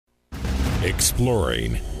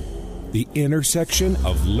Exploring the intersection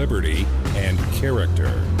of liberty and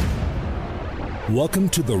character. Welcome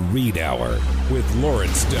to the Read Hour with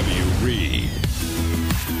Lawrence W. Reed.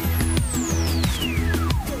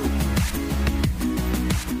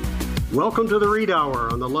 Welcome to the Read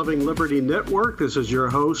Hour on the Loving Liberty Network. This is your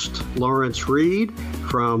host, Lawrence Reed,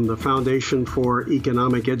 from the Foundation for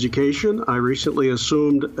Economic Education. I recently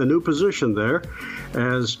assumed a new position there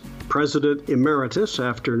as President Emeritus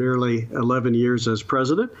after nearly 11 years as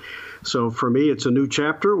president. So for me, it's a new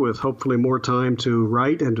chapter with hopefully more time to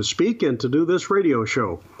write and to speak and to do this radio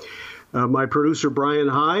show. My producer, Brian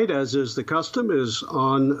Hyde, as is the custom, is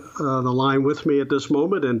on the line with me at this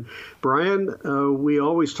moment. And Brian, we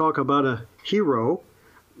always talk about a hero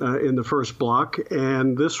in the first block,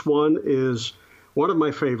 and this one is one of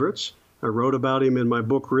my favorites. I wrote about him in my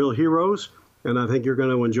book, Real Heroes, and I think you're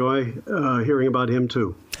going to enjoy hearing about him,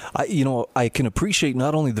 too. I can appreciate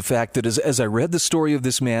not only the fact that as I read the story of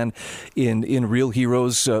this man in Real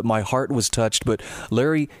Heroes, my heart was touched. But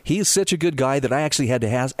Larry, he is such a good guy that I actually had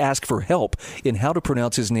to ask for help in how to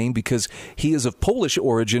pronounce his name because he is of Polish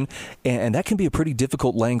origin, and that can be a pretty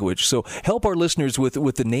difficult language. So help our listeners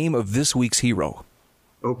with the name of this week's hero.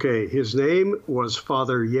 Okay, his name was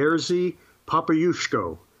Father Jerzy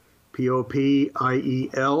Popiełuszko,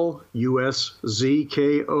 Popieluszko.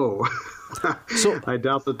 So, I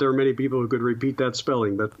doubt that there are many people who could repeat that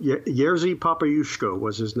spelling, but Jerzy Popiełuszko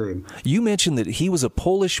was his name. You mentioned that he was a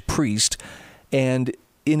Polish priest, and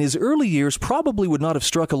in his early years probably would not have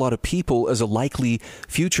struck a lot of people as a likely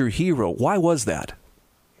future hero. Why was that?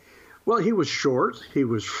 Well, he was short, he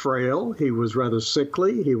was frail, he was rather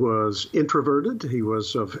sickly, he was introverted, he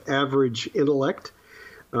was of average intellect.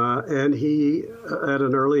 And he, at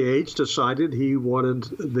an early age, decided he wanted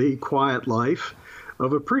the quiet life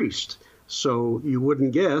of a priest. So you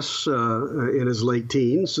wouldn't guess in his late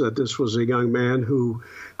teens that this was a young man who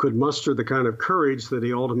could muster the kind of courage that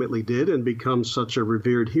he ultimately did and become such a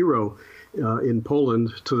revered hero in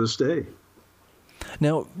Poland to this day.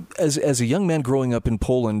 Now, as a young man growing up in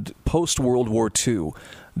Poland post-World War II,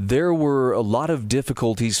 there were a lot of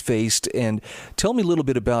difficulties faced, and tell me a little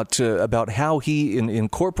bit about how he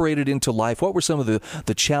incorporated into life. What were some of the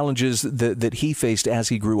challenges that he faced as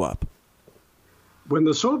he grew up? When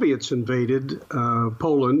the Soviets invaded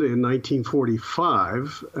Poland in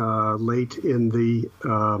 1945, late in the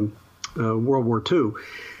World War II,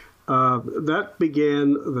 that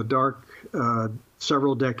began the dark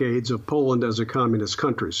several decades of Poland as a communist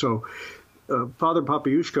country. So Father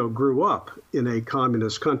Popiełuszko grew up in a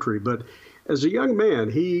communist country, but as a young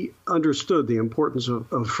man, he understood the importance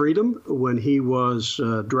of freedom. When he was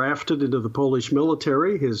drafted into the Polish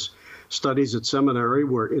military, his studies at seminary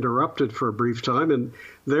were interrupted for a brief time, and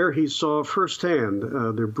there he saw firsthand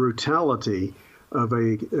the brutality of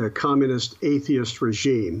a communist atheist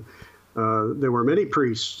regime. There were many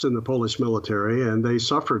priests in the Polish military, and they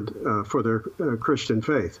suffered for their Christian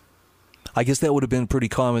faith. I guess that would have been pretty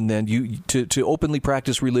common then. To openly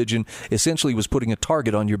practice religion essentially was putting a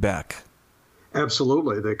target on your back.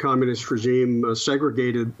 Absolutely. The communist regime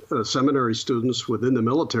segregated seminary students within the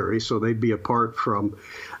military, so they'd be apart from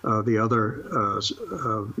the other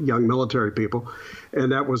young military people.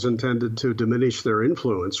 And that was intended to diminish their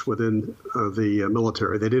influence within the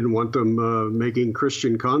military. They didn't want them making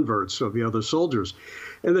Christian converts of the other soldiers.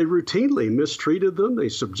 And they routinely mistreated them. They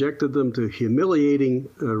subjected them to humiliating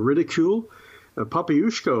ridicule.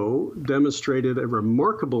 Popiełuszko demonstrated a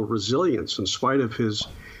remarkable resilience in spite of his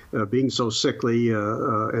being so sickly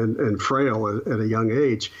and frail at a young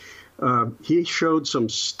age. He showed some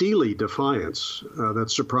steely defiance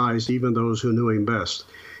that surprised even those who knew him best.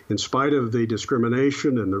 In spite of the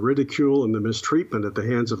discrimination and the ridicule and the mistreatment at the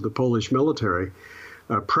hands of the Polish military,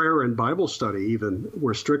 prayer and Bible study even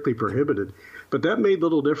were strictly prohibited. But that made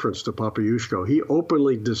little difference to Popiełuszko. He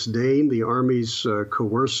openly disdained the army's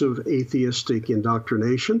coercive atheistic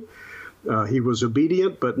indoctrination. He was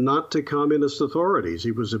obedient, but not to communist authorities.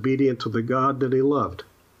 He was obedient to the God that he loved.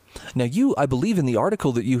 Now, I believe in the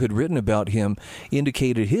article that you had written about him,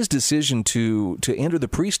 indicated his decision to enter the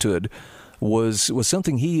priesthood was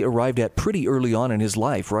something he arrived at pretty early on in his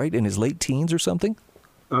life, right? In his late teens or something?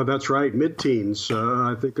 That's right, mid-teens.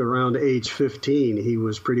 I think around age 15, he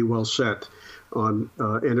was pretty well set on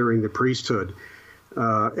entering the priesthood.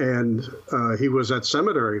 And he was at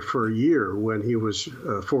seminary for a year when he was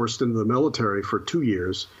forced into the military for 2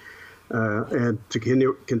 years. And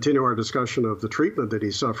to continue our discussion of the treatment that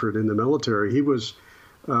he suffered in the military, he was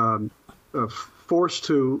forced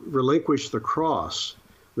to relinquish the cross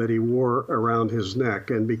that he wore around his neck.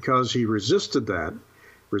 And because he resisted the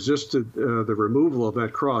removal of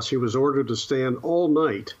that cross, he was ordered to stand all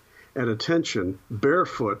night at attention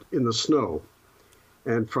barefoot in the snow.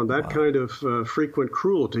 And from that kind of frequent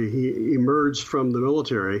cruelty, he emerged from the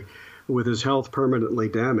military with his health permanently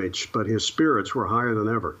damaged, but his spirits were higher than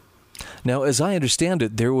ever. Now, as I understand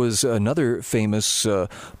it, there was another famous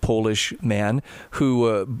Polish man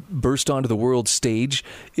who burst onto the world stage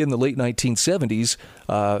in the late 1970s,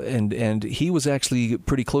 and he was actually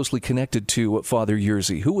pretty closely connected to Father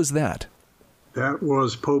Jerzy. Who was that? That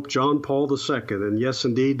was Pope John Paul II. And yes,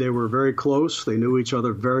 indeed, they were very close. They knew each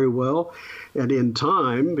other very well. And in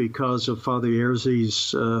time, because of Father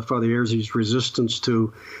Jerzy's resistance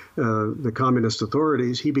to the communist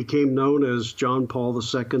authorities, he became known as John Paul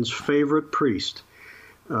II's favorite priest.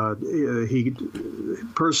 He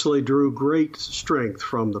personally drew great strength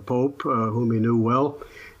from the Pope, whom he knew well.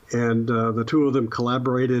 And the two of them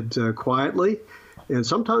collaborated quietly and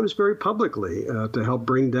sometimes very publicly to help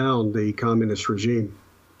bring down the communist regime.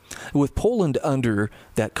 With Poland under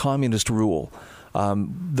that communist rule,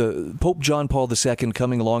 the Pope John Paul II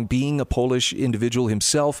coming along, being a Polish individual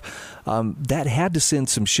himself, that had to send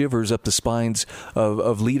some shivers up the spines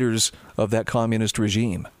of leaders of that communist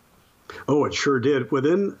regime. Oh, it sure did.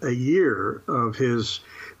 Within a year of his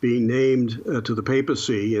being named to the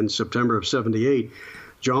papacy in September of 78,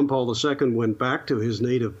 John Paul II went back to his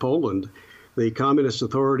native Poland. The communist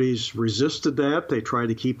authorities resisted that. They tried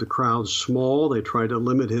to keep the crowds small. They tried to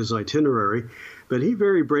limit his itinerary. But he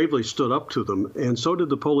very bravely stood up to them, and so did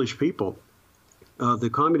the Polish people. The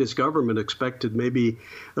communist government expected maybe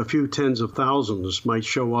a few tens of thousands might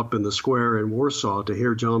show up in the square in Warsaw to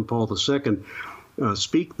hear John Paul II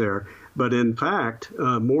speak there. But in fact,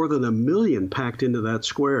 more than 1 million packed into that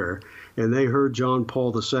square, and they heard John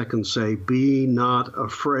Paul II say, "Be not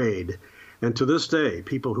afraid." And to this day,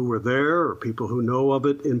 people who were there or people who know of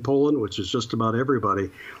it in Poland, which is just about everybody,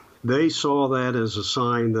 they saw that as a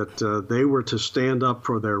sign that they were to stand up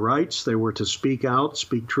for their rights. They were to speak out,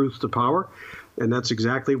 speak truth to power. And that's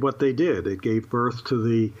exactly what they did. It gave birth to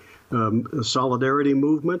the Solidarity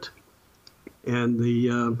movement and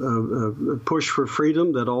the push for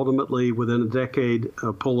freedom that ultimately, within a decade,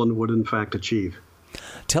 Poland would in fact achieve.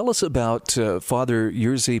 Tell us about Father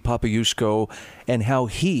Jerzy Papajewsko and how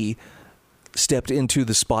he stepped into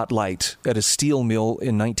the spotlight at a steel mill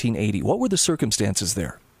in 1980. What were the circumstances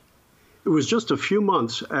there? It was just a few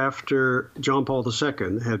months after John Paul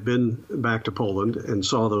II had been back to Poland and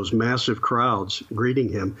saw those massive crowds greeting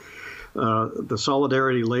him. The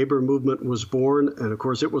Solidarity labor movement was born, and of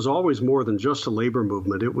course it was always more than just a labor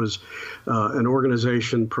movement. It was an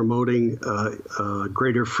organization promoting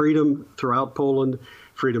greater freedom throughout Poland,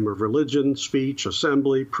 freedom of religion, speech,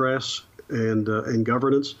 assembly, press, and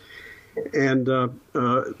governance. And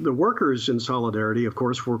the workers in Solidarity, of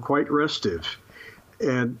course, were quite restive.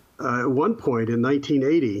 And at one point in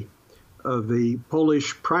 1980, the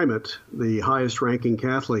Polish primate, the highest-ranking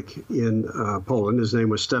Catholic in Poland, his name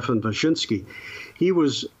was Stefan Wyszyński, he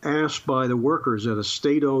was asked by the workers at a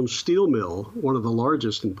state-owned steel mill, one of the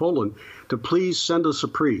largest in Poland, to please send us a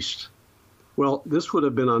priest. Well, this would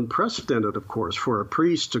have been unprecedented, of course, for a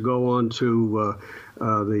priest to go onto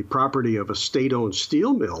the property of a state-owned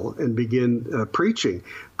steel mill and begin preaching.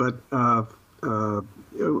 But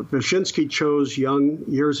Wyszyński chose young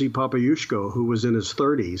Jerzy Papajewsko, who was in his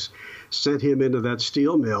 30s, sent him into that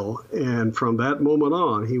steel mill, and from that moment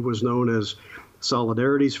on, he was known as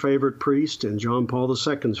Solidarity's favorite priest and John Paul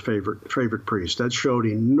II's favorite priest. That showed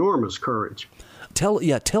enormous courage.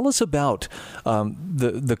 Tell us about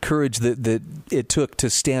the courage that it took to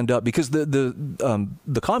stand up, because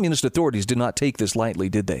the communist authorities did not take this lightly,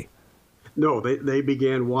 did they? No, they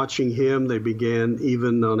began watching him. They began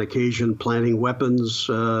even on occasion planting weapons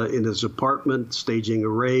in his apartment, staging a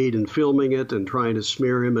raid and filming it and trying to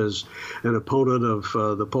smear him as an opponent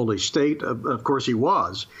of the Polish state. Of course he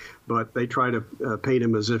was, but they tried to paint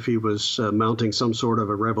him as if he was mounting some sort of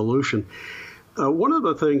a revolution. One of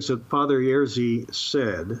the things that Father Jerzy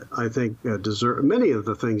said, I think, many of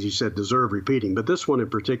the things he said deserve repeating, but this one in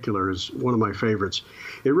particular is one of my favorites.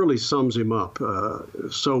 It really sums him up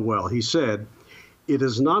so well. He said, "It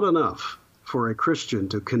is not enough for a Christian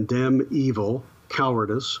to condemn evil,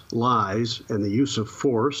 cowardice, lies, and the use of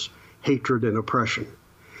force, hatred, and oppression.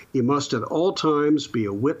 He must at all times be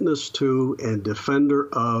a witness to and defender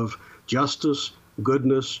of justice,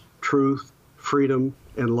 goodness, truth, freedom,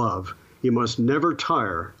 and love. He must never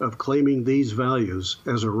tire of claiming these values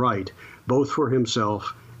as a right, both for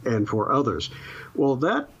himself and for others." Well,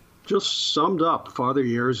 that just summed up Father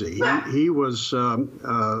Jerzy. He was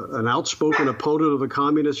an outspoken opponent of the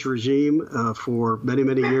communist regime for many,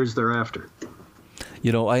 many years thereafter.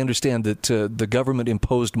 I understand that the government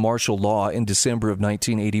imposed martial law in December of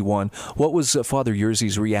 1981. What was Father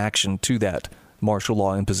Yersey's reaction to that martial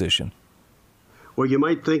law imposition? Well, you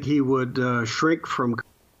might think he would shrink from...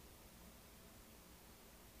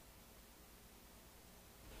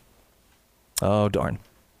 Oh, darn.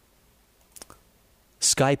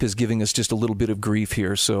 Skype is giving us just a little bit of grief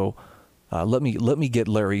here, so let me get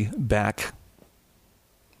Larry back.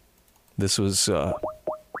 This was...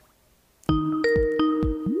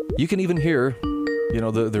 you can even hear,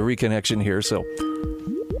 the reconnection here, so...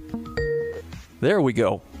 There we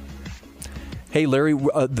go. Hey, Larry,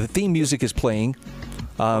 the theme music is playing.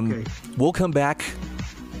 Okay. We'll come back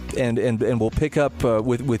and we'll pick up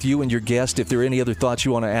with you and your guest if there are any other thoughts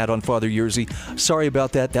you want to add on Father Yersey. Sorry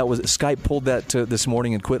about that. That was Skype pulled that this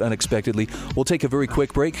morning and quit unexpectedly. We'll take a very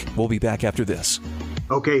quick break. We'll be back after this.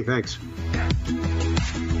 Okay, thanks.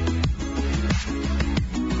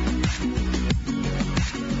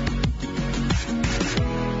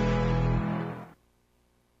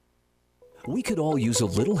 We could all use a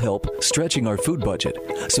little help stretching our food budget.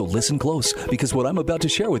 So listen close, because what I'm about to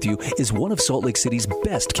share with you is one of Salt Lake City's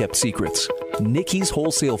best kept secrets. Nikki's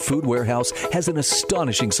Wholesale Food Warehouse has an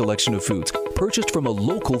astonishing selection of foods purchased from a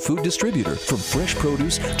local food distributor, from fresh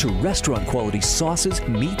produce to restaurant quality sauces,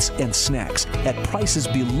 meats, and snacks at prices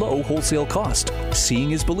below wholesale cost.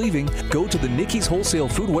 Seeing is believing. Go to the Nikki's Wholesale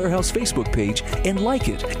Food Warehouse Facebook page and like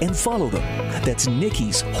it and follow them. That's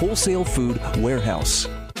Nikki's Wholesale Food Warehouse.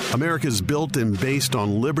 America is built and based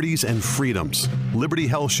on liberties and freedoms. Liberty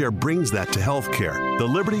HealthShare brings that to healthcare. The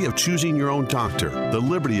liberty of choosing your own doctor. The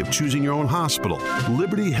liberty of choosing your own hospital.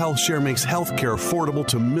 Liberty HealthShare makes healthcare affordable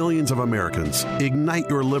to millions of Americans. Ignite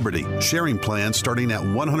your liberty. Sharing plans starting at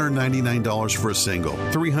 $199 for a single,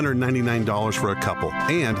 $399 for a couple,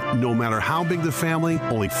 and no matter how big the family,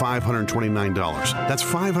 only $529. That's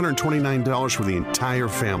 $529 for the entire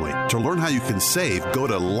family. To learn how you can save, go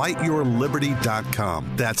to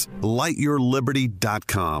lightyourliberty.com. That's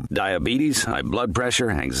lightyourliberty.com. Diabetes, high blood pressure,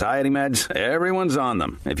 anxiety meds, everyone's on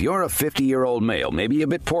them. If you're a 50-year-old male, maybe a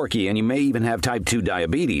bit porky, and you may even have type 2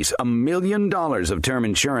 diabetes, $1 million of term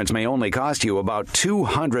insurance may only cost you about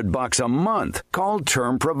 $200 a month. Call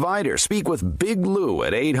Term Provider. Speak with Big Lou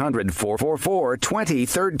at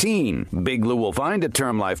 800-444-2013. Big Lou will find a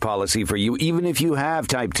term life policy for you even if you have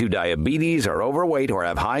type 2 diabetes, are overweight, or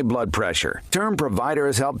have high blood pressure. Term Provider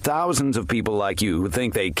has helped thousands of people like you who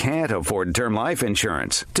think they can't afford term life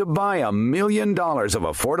insurance. To buy $1 million of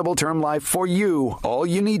affordable term life for you, all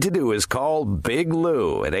you need to do is call Big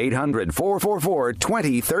Lou at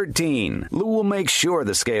 800-444-2013. Lou will make sure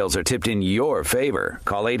the scales are tipped in your favor.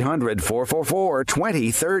 Call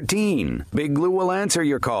 800-444-2013. Big Lou will answer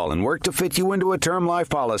your call and work to fit you into a term life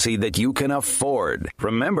policy that you can afford.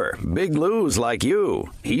 Remember, Big Lou's like you.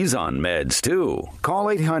 He's on meds too. Call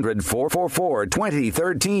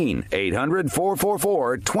 800-444-2013.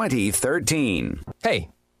 800-444-2013. Hey,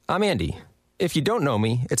 I'm Andy. If you don't know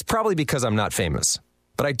me, it's probably because I'm not famous.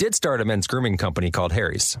 But I did start a men's grooming company called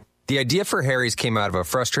Harry's. The idea for Harry's came out of a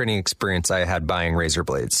frustrating experience I had buying razor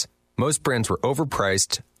blades. Most brands were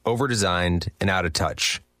overpriced, overdesigned, and out of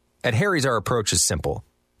touch. At Harry's, our approach is simple.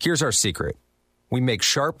 Here's our secret. We make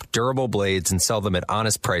sharp, durable blades and sell them at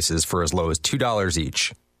honest prices for as low as $2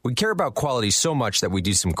 each. We care about quality so much that we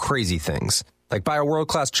do some crazy things, like buy a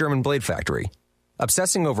world-class German blade factory.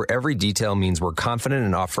 Obsessing over every detail means we're confident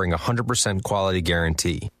in offering a 100% quality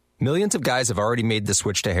guarantee. Millions of guys have already made the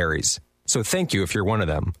switch to Harry's, so thank you if you're one of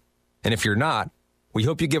them. And if you're not, we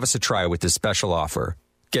hope you give us a try with this special offer.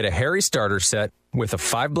 Get a Harry starter set with a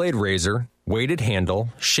 5-blade razor, weighted handle,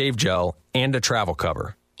 shave gel, and a travel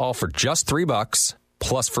cover, all for just $3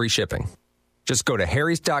 plus free shipping. Just go to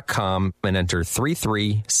harrys.com and enter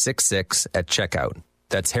 3366 at checkout.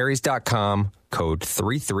 That's harrys.com, code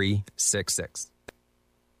 3366.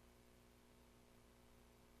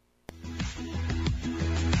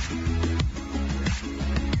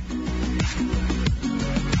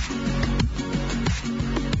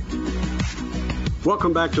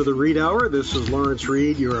 Welcome back to the Reed Hour. This is Lawrence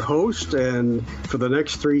Reed, your host, and for the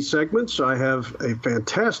next 3 segments, I have a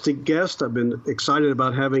fantastic guest. I've been excited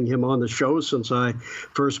about having him on the show since I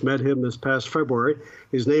first met him this past February.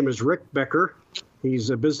 His name is Rick Becker.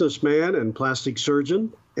 He's a businessman and plastic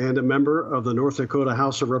surgeon and a member of the North Dakota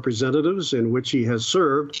House of Representatives, in which he has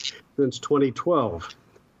served since 2012.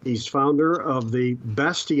 He's founder of the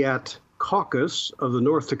Bastiat Caucus of the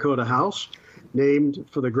North Dakota House, named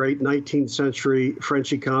for the great 19th century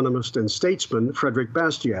French economist and statesman Frederick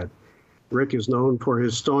Bastiat. Rick is known for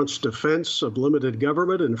his staunch defense of limited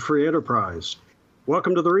government and free enterprise.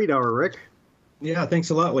 Welcome to the Reed Hour, Rick. Yeah,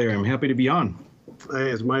 thanks a lot, Larry. I'm happy to be on.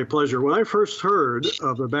 Hey, it's my pleasure. When I first heard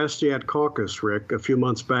of the Bastiat Caucus, Rick, a few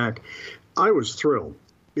months back, I was thrilled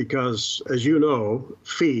because, as you know,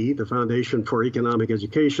 FEE, the Foundation for Economic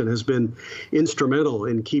Education, has been instrumental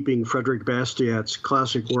in keeping Frederick Bastiat's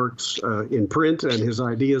classic works in print and his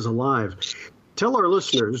ideas alive. Tell our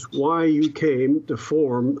listeners why you came to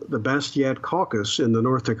form the Bastiat Caucus in the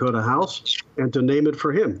North Dakota House and to name it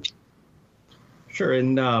for him. Sure.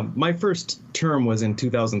 And my first term was in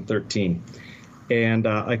 2013. And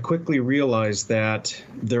I quickly realized that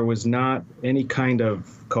there was not any kind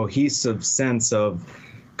of cohesive sense of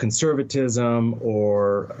conservatism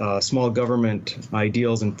or small government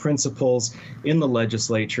ideals and principles in the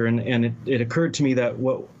legislature. And it occurred to me that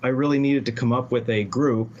what I really needed to come up with a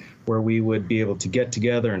group where we would be able to get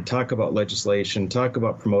together and talk about legislation, talk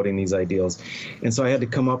about promoting these ideals. And so I had to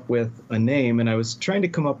come up with a name, and I was trying to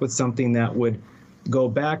come up with something that would go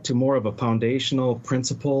back to more of a foundational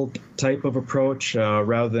principle type of approach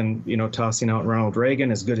rather than, tossing out Ronald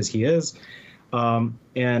Reagan, as good as he is.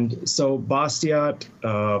 And so Bastiat,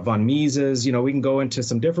 von Mises, we can go into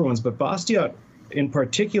some different ones, but Bastiat in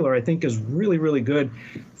particular, I think, is really, really good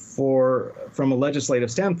from a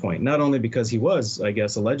legislative standpoint, not only because he was, I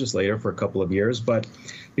guess, a legislator for a couple of years, but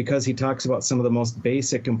because he talks about some of the most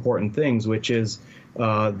basic important things, which is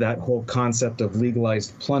that whole concept of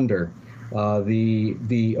legalized plunder.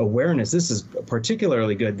 The awareness, this is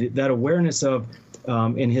particularly good, that awareness of,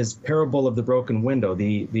 in his parable of the broken window,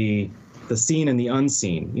 the seen and the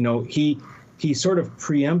unseen. He sort of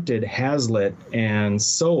preempted Hazlitt and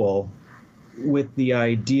Sowell with the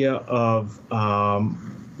idea of,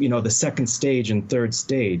 the second stage and third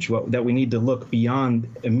stage, that we need to look beyond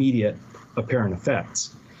immediate apparent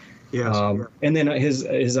effects. Yes. And then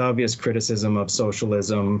his obvious criticism of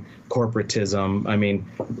socialism, corporatism. I mean,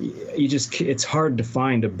 it's hard to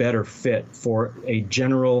find a better fit for a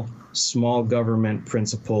general small government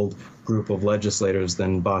principled group of legislators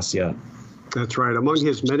than Bastiat. That's right. Among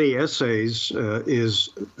his many essays is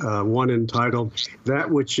one entitled "That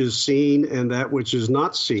Which Is Seen and That Which Is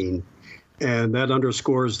Not Seen." And that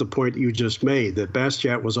underscores the point you just made, that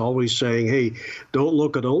Bastiat was always saying, hey, don't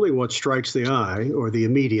look at only what strikes the eye or the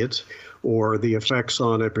immediate or the effects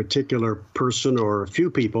on a particular person or a few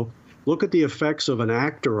people. Look at the effects of an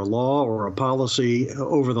act or a law or a policy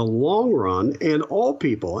over the long run and all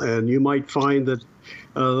people. And you might find that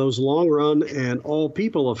those long run and all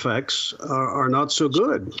people effects are not so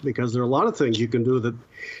good, because there are a lot of things you can do that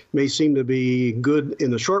may seem to be good in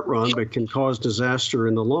the short run but can cause disaster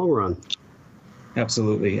in the long run.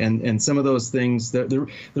 Absolutely, and some of those things, the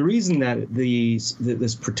reason that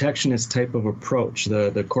this protectionist type of approach,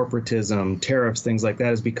 the corporatism, tariffs, things like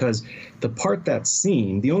that, is because the part that's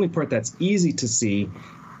seen, the only part that's easy to see,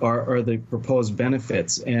 are the proposed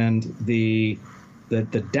benefits, and the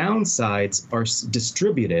downsides are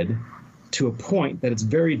distributed to a point that it's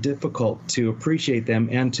very difficult to appreciate them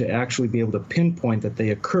and to actually be able to pinpoint that they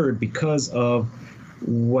occurred because of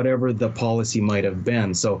whatever the policy might have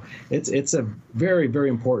been. So it's a very, very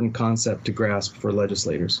important concept to grasp for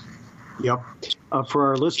legislators. Yep. For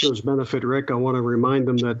our listeners' benefit, Rick, I want to remind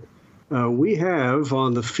them that we have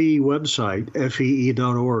on the FEE website,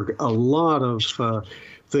 fee.org, a lot of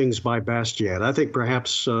things by Bastiat. I think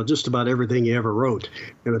perhaps just about everything he ever wrote,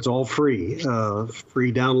 and it's all free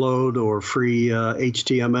download or free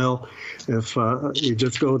HTML. If you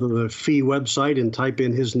just go to the FEE website and type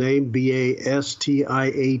in his name, Bastiat,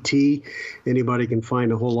 anybody can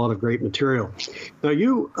find a whole lot of great material. Now,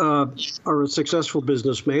 you are a successful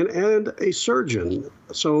businessman and a surgeon.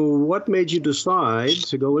 So what made you decide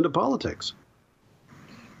to go into politics?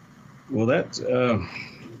 Well,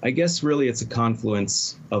 I guess really it's a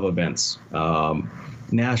confluence of events,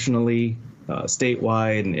 nationally,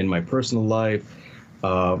 statewide, and in my personal life.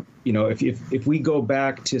 If we go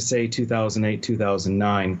back to, say, 2008,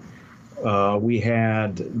 2009, we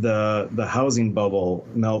had the housing bubble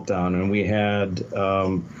meltdown, and we had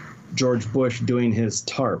George Bush doing his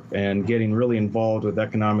TARP and getting really involved with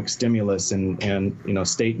economic stimulus and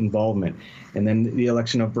state involvement, and then the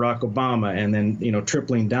election of Barack Obama, and then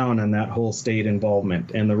tripling down on that whole state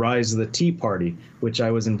involvement, and the rise of the Tea Party, which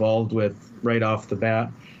I was involved with right off the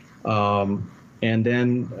bat, and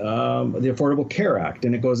then the Affordable Care Act,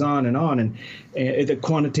 and it goes on, and the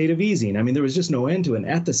quantitative easing. I mean, there was just no end to it. And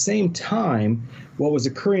at the same time, what was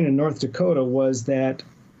occurring in North Dakota was that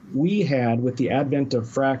we had, with the advent of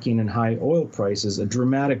fracking and high oil prices, a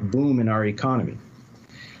dramatic boom in our economy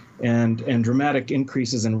and dramatic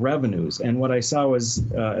increases in revenues. And what I saw was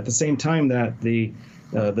at the same time that the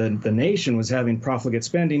the nation was having profligate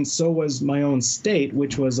spending, so was my own state,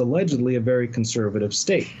 which was allegedly a very conservative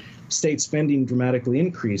state. State spending dramatically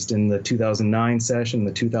increased in the 2009 session,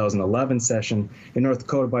 the 2011 session. In North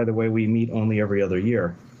Dakota, by the way, we meet only every other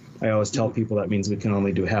year. I always tell people that means we can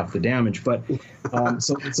only do half the damage. But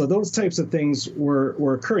so those types of things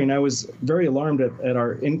were occurring. I was very alarmed at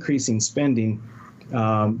our increasing spending,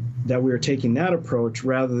 that we were taking that approach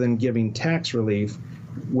rather than giving tax relief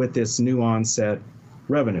with this new onset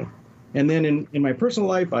revenue. And then in my personal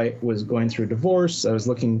life, I was going through divorce. I was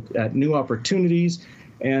looking at new opportunities.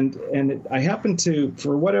 And I happened to,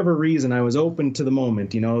 for whatever reason, I was open to the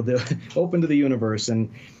moment, open to the universe.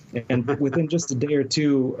 And within just a day or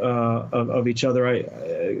two of each other,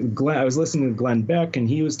 I was listening to Glenn Beck, and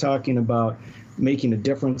he was talking about making a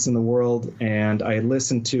difference in the world. And I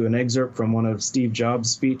listened to an excerpt from one of Steve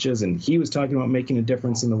Jobs' speeches, and he was talking about making a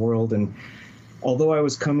difference in the world. And although I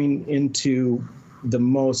was coming into the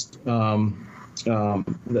most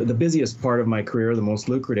the busiest part of my career, the most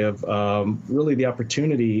lucrative, really the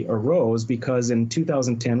opportunity arose because in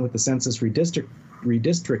 2010, with the census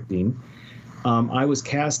redistricting, I was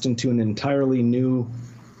cast into an entirely new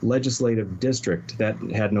legislative district that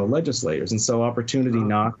had no legislators. And so opportunity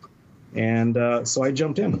knocked, and so I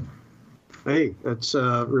jumped in. Hey,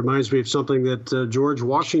 that reminds me of something that George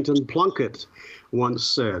Washington Plunkett once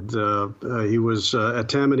said. He was a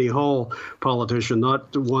Tammany Hall politician,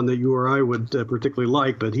 not one that you or I would particularly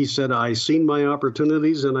like, but he said, I seen my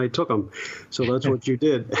opportunities and I took them. So that's what you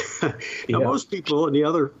did. Now, most people in the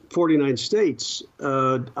other 49 states,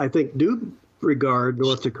 I think, do regard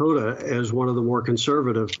North Dakota as one of the more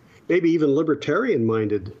conservative, maybe even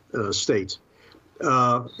libertarian-minded states.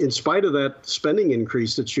 In spite of that spending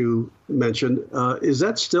increase that you mentioned, is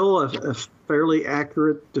that still a fairly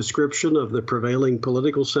accurate description of the prevailing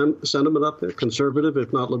political sentiment up there, conservative,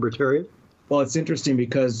 if not libertarian? Well, it's interesting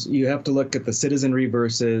because you have to look at the citizenry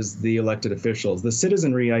versus the elected officials. The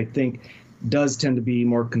citizenry, I think, does tend to be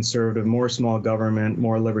more conservative, more small government,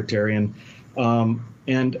 more libertarian.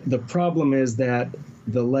 And the problem is that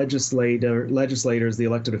the legislators, the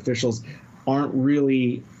elected officials, aren't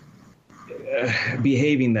really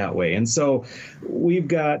behaving that way. And so we've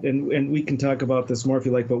got, and we can talk about this more if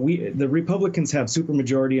you like, but the Republicans have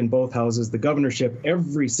supermajority in both houses, the governorship,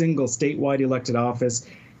 every single statewide elected office,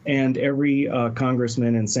 and every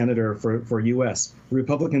congressman and senator for U.S.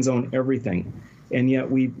 Republicans own everything. And yet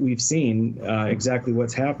we've seen exactly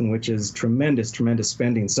what's happened, which is tremendous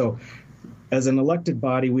spending. So as an elected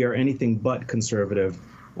body, we are anything but conservative.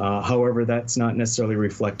 However, that's not necessarily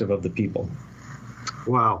reflective of the people.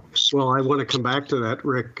 Wow. Well, I want to come back to that,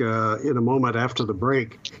 Rick, in a moment after the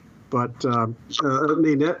break. But I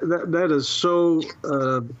mean, that is so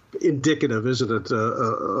indicative, isn't it?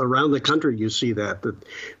 Around the country, you see that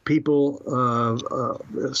people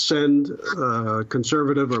send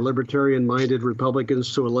conservative or libertarian-minded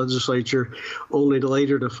Republicans to a legislature, only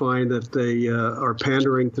later to find that they are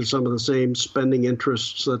pandering to some of the same spending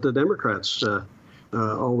interests that the Democrats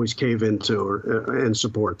always cave into and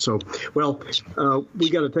support. So, well, we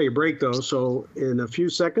got to take a break, though. So in a few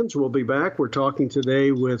seconds, we'll be back. We're talking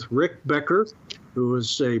today with Rick Becker, who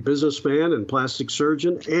is a businessman and plastic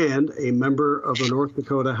surgeon and a member of the North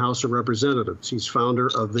Dakota House of Representatives. He's founder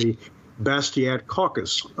of the Bastiat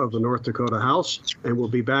Caucus of the North Dakota House. And we'll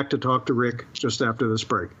be back to talk to Rick just after this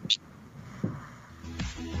break.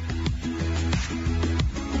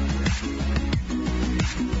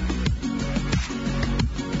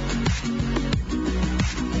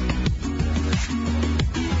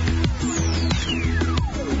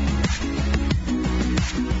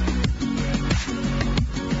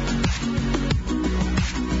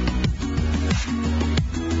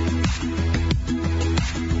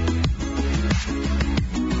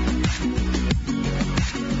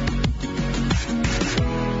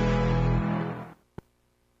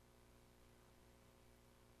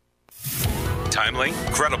 Timely,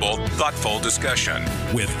 credible, thoughtful discussion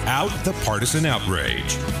without the partisan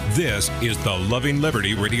outrage. This is the Loving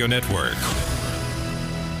Liberty Radio Network.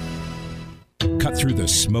 Cut through the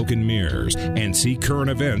smoke and mirrors and see current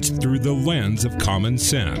events through the lens of common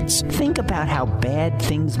sense. Think about how bad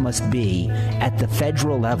things must be at the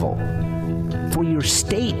federal level for your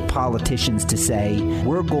state politicians to say,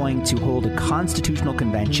 we're going to hold a constitutional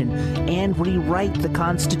convention and rewrite the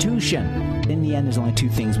Constitution. In the end, there's only two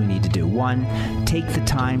things we need to do. One, take the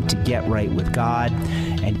time to get right with God,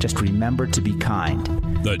 and just remember to be kind.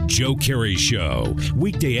 The Joe Kerry Show,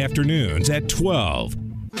 weekday afternoons at 12.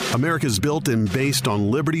 America's built and based on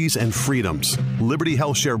liberties and freedoms. Liberty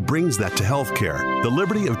HealthShare brings that to healthcare. The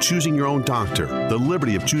liberty of choosing your own doctor, the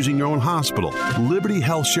liberty of choosing your own hospital. Liberty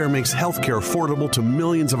HealthShare makes healthcare affordable to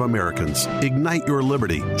millions of Americans. Ignite your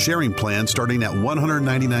liberty. Sharing plans starting at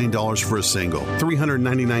 $199 for a single,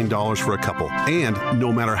 $399 for a couple, and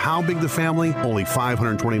no matter how big the family, only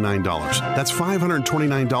 $529. That's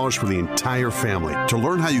 $529 for the entire family. To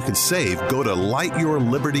learn how you can save, go to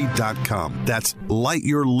lightyourliberty.com. That's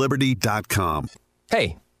lightyourliberty.com.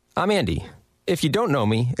 Hey, I'm Andy. If you don't know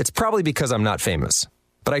me, it's probably because I'm not famous.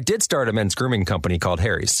 But I did start a men's grooming company called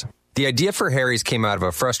Harry's. The idea for Harry's came out of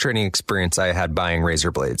a frustrating experience I had buying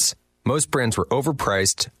razor blades. Most brands were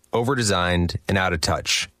overpriced, overdesigned, and out of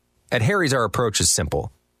touch. At Harry's, our approach is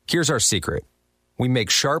simple. Here's our secret. We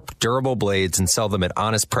make sharp, durable blades and sell them at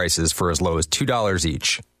honest prices for as low as $2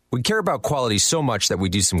 each. We care about quality so much that we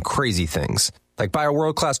do some crazy things, like buy a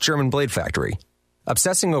world-class German blade factory.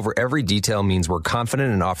 Obsessing over every detail means we're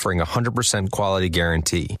confident in offering a 100% quality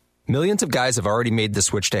guarantee. Millions of guys have already made the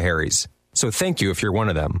switch to Harry's, so thank you if you're one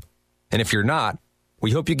of them. And if you're not,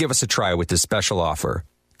 we hope you give us a try with this special offer.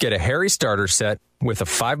 Get a Harry's starter set with a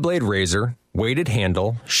 5-blade razor, weighted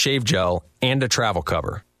handle, shave gel, and a travel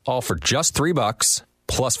cover, all for just $3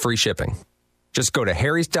 plus free shipping. Just go to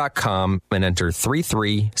harrys.com and enter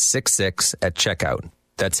 3366 at checkout.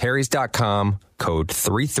 That's harrys.com, code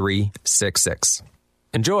 3366.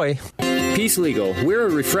 Enjoy. Peace Legal. We're a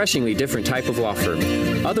refreshingly different type of law firm.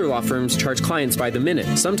 Other law firms charge clients by the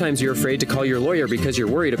minute. Sometimes you're afraid to call your lawyer because you're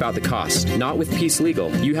worried about the cost. Not with Peace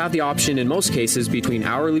Legal. You have the option in most cases between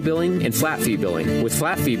hourly billing and flat fee billing. With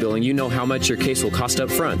flat fee billing, you know how much your case will cost up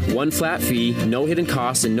front. One flat fee, no hidden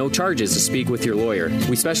costs, and no charges to speak with your lawyer.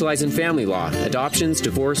 We specialize in family law, adoptions,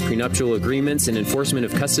 divorce, prenuptial agreements, and enforcement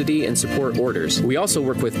of custody and support orders. We also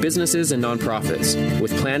work with businesses and nonprofits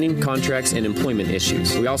with planning, contracts, and employment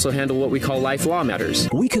issues. We also handle what we call life law matters.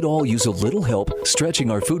 We could all use a little help stretching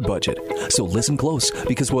our food budget. So listen close,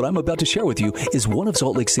 because what I'm about to share with you is one of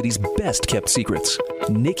Salt Lake City's best kept secrets.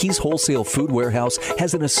 Nikki's Wholesale Food Warehouse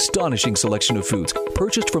has an astonishing selection of foods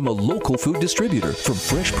purchased from a local food distributor, from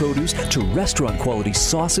fresh produce to restaurant quality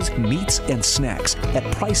sauces, meats, and snacks at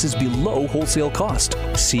prices below wholesale cost.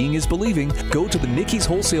 Seeing is believing. Go to the Nikki's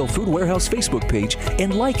Wholesale Food Warehouse Facebook page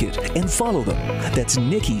and like it and follow them. That's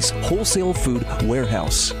Nikki's Wholesale Food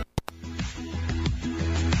Warehouse.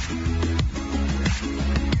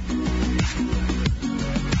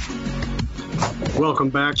 Welcome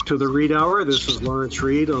back to the Reed Hour. This is Lawrence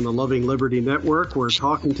Reed on the Loving Liberty Network. We're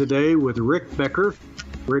talking today with Rick Becker.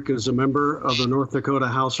 Rick is a member of the North Dakota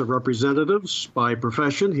House of Representatives by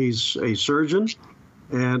profession. He's a surgeon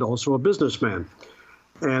and also a businessman.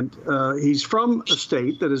 And he's from a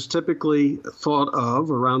state that is typically thought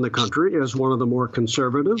of around the country as one of the more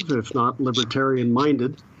conservative, if not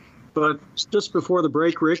libertarian-minded. But just before the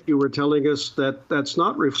break, Rick, you were telling us that that's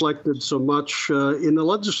not reflected so much in the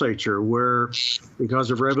legislature, where because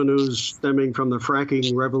of revenues stemming from the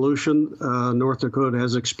fracking revolution, North Dakota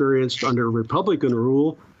has experienced under Republican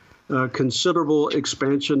rule considerable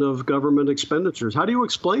expansion of government expenditures. How do you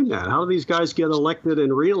explain that? How do these guys get elected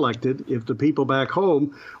and reelected if the people back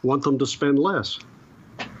home want them to spend less?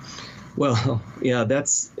 Well, yeah,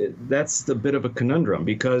 that's the bit of a conundrum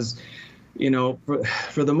because, you know,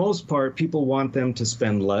 for the most part, people want them to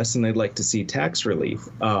spend less and they'd like to see tax relief.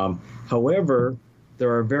 However,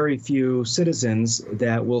 there are very few citizens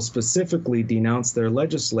that will specifically denounce their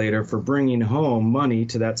legislator for bringing home money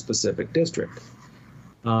to that specific district.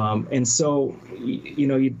 And so, you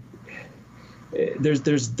know,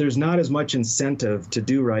 there's not as much incentive to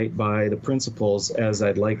do right by the principals as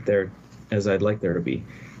I'd like there to be.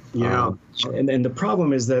 Yeah. And the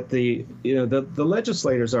problem is that the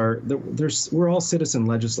legislators we're all citizen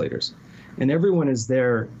legislators, and everyone is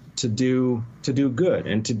there to do good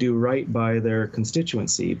and to do right by their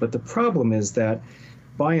constituency. But the problem is that,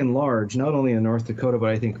 by and large, not only in North Dakota, but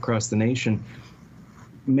I think across the nation,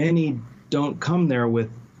 many don't come there with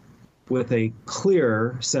a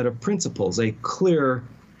clear set of principles, a clear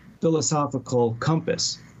philosophical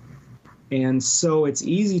compass. And so it's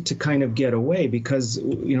easy to kind of get away because,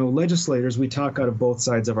 you know, legislators, we talk out of both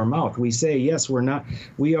sides of our mouth. We say, yes,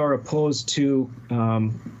 we are opposed to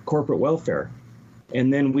corporate welfare.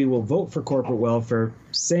 And then we will vote for corporate welfare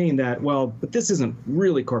saying that, well, but this isn't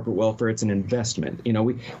really corporate welfare, it's an investment. You know,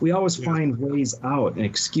 we always find ways out and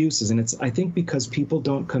excuses. And it's, I think, because people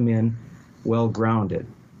don't come in well-grounded.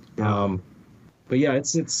 But yeah,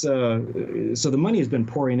 it's so the money has been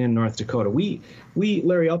pouring in North Dakota. We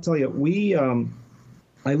Larry, I'll tell you,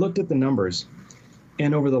 I looked at the numbers,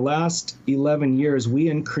 And over the last 11 years, we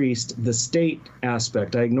increased the state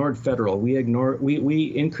aspect. I ignored federal. We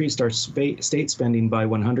increased our state spending by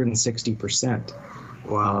 160%.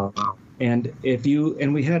 Wow. And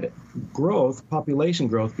we had growth, population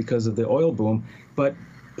growth because of the oil boom, but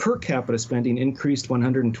per capita spending increased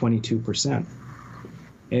 122%.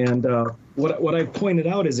 And what I pointed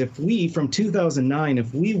out is if we, from 2009,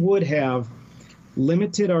 if we would have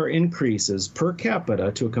limited our increases per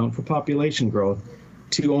capita to account for population growth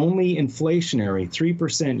to only inflationary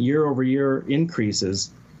 3% year-over-year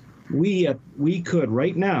increases, we could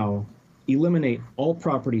right now eliminate all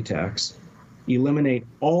property tax, eliminate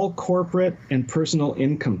all corporate and personal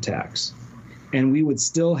income tax, and we would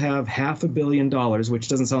still have $500 million, which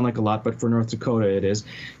doesn't sound like a lot, but for North Dakota it is.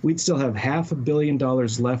 We'd still have $500 million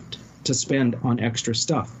left to spend on extra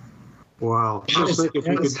stuff. Wow. Just think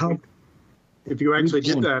if you actually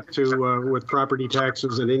did that with property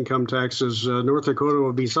taxes and income taxes, North Dakota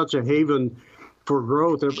would be such a haven for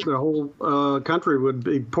growth. The whole country would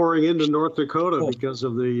be pouring into North Dakota because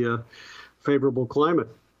of the favorable climate.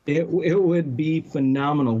 It would be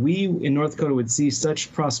phenomenal. We in North Dakota would see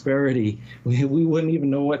such prosperity, we wouldn't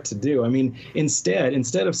even know what to do. I mean,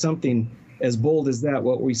 instead of something as bold as that,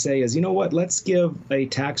 what we say is, you know what, let's give a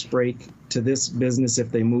tax break to this business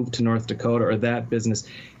if they move to North Dakota, or that business.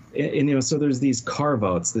 And so there's these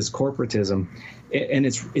carve-outs, this corporatism, and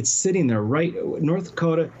it's sitting there right. North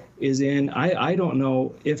Dakota is in, I don't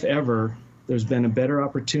know if ever there's been a better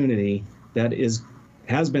opportunity that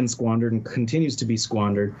has been squandered and continues to be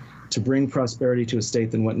squandered to bring prosperity to a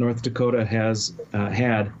state than what North Dakota has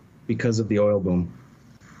had because of the oil boom.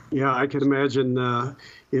 Yeah, I can imagine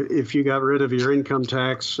if you got rid of your income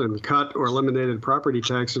tax and cut or eliminated property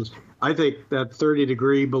taxes, I think that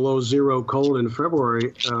 30-degree below zero cold in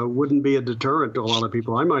February wouldn't be a deterrent to a lot of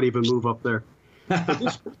people. I might even move up there.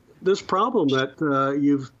 But this problem that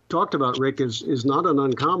you've talked about, Rick, is not an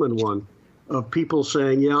uncommon one, of people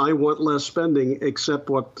saying, yeah, I want less spending except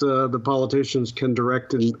what the politicians can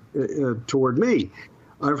direct toward me.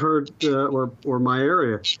 I've heard, or my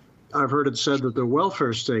area, I've heard it said that the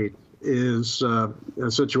welfare state is a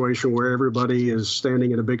situation where everybody is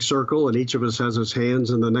standing in a big circle and each of us has his hands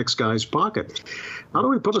in the next guy's pocket. How do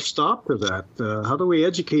we put a stop to that? How do we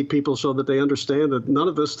educate people so that they understand that none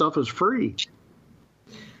of this stuff is free?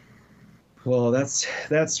 Well,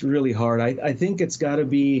 that's really hard. I think it's got to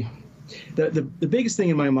be the biggest thing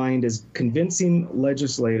in my mind is convincing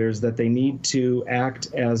legislators that they need to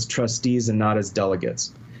act as trustees and not as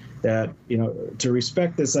delegates. That, to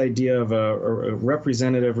respect this idea of a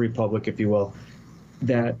representative republic, if you will,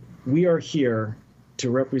 that we are here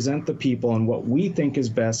to represent the people and what we think is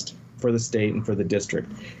best for the state and for the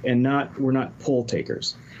district, and we're not poll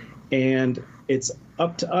takers. And it's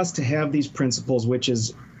up to us to have these principles, which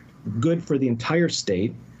is good for the entire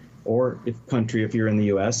state, or country if you're in the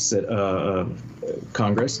U.S.,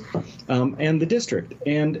 Congress, and the district.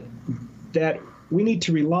 And that we need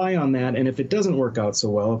to rely on that, and if it doesn't work out so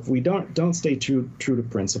well, if we don't stay true to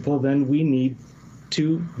principle, then we need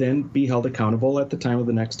to then be held accountable at the time of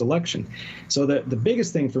the next election. So the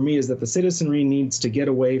biggest thing for me is that the citizenry needs to get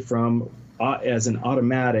away from, as an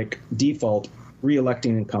automatic default,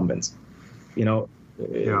 re-electing incumbents. We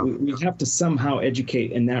have to somehow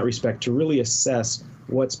educate in that respect to really assess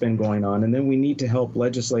what's been going on, and then we need to help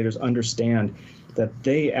legislators understand that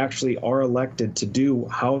they actually are elected to do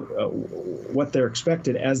what they're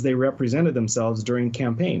expected as they represented themselves during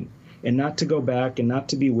campaign, and not to go back and not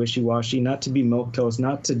to be wishy-washy, not to be milquetoast,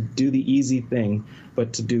 not to do the easy thing,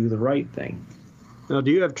 but to do the right thing. Now,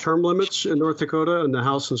 do you have term limits in North Dakota in the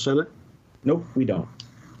House and Senate? Nope, we don't.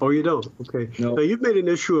 Oh, you don't? Okay. No. Now, you've made an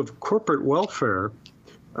issue of corporate welfare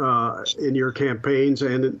in your campaigns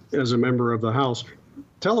and as a member of the House.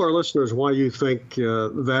 Tell our listeners why you think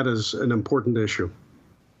that is an important issue.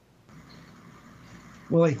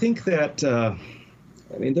 Well, I think that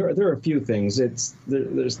there are a few things.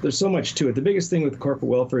 There's so much to it. The biggest thing with corporate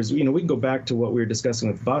welfare is we can go back to what we were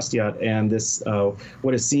discussing with Bastiat and this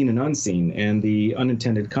what is seen and unseen, and the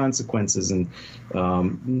unintended consequences, and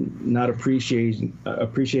not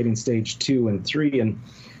appreciating stage 2 and 3. And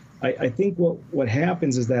I think what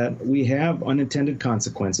happens is that we have unintended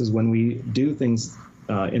consequences when we do things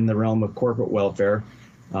in the realm of corporate welfare,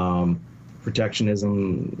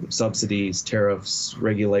 protectionism, subsidies, tariffs,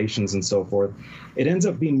 regulations, and so forth. It ends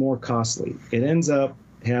up being more costly. It ends up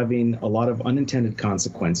having a lot of unintended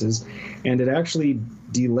consequences, and it actually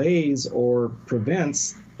delays or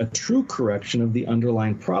prevents a true correction of the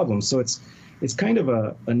underlying problem. So it's kind of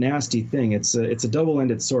a nasty thing. It's a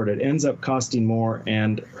double-ended sword. It ends up costing more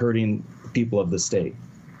and hurting people of the state.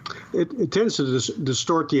 It tends to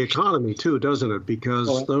distort the economy too, doesn't it?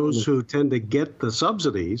 Because those who tend to get the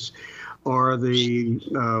subsidies are the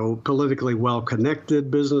politically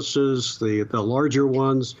well-connected businesses, the larger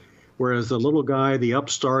ones, whereas the little guy, the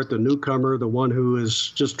upstart, the newcomer, the one who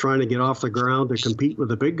is just trying to get off the ground to compete with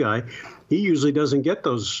the big guy, he usually doesn't get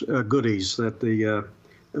those goodies that the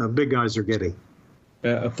big guys are getting.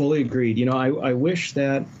 Fully agreed. You know, I wish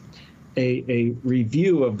that a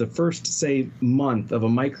review of the first, say, month of a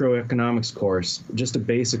microeconomics course, just a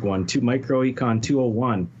basic one, Microecon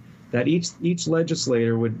 201, that each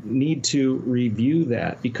legislator would need to review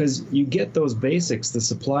that, because you get those basics, the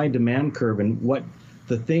supply-demand curve, and what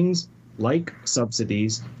the things like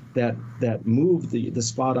subsidies that move the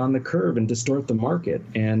spot on the curve and distort the market.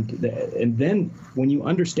 And then when you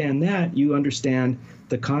understand that, you understand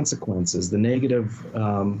the consequences, the negative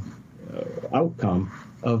outcome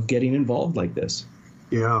of getting involved like this.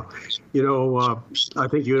 Yeah. You know, I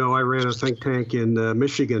think, I ran a think tank in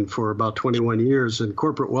Michigan for about 21 years, and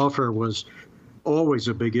corporate welfare was always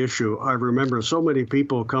a big issue. I remember so many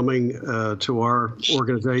people coming to our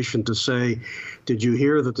organization to say, did you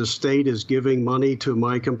hear that the state is giving money to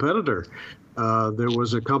my competitor? There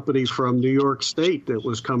was a company from New York State that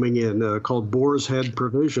was coming in called Boar's Head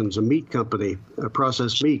Provisions, a meat company,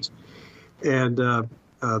 processed meats. And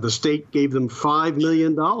the state gave them $5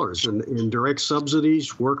 million in direct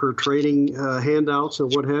subsidies, worker training handouts,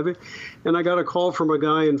 and what have you. And I got a call from a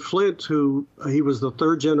guy in Flint he was the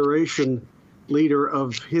third generation leader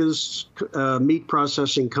of his meat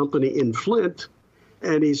processing company in Flint.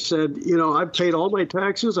 And he said, I've paid all my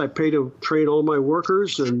taxes. I pay to train all my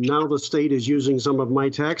workers. And now the state is using some of my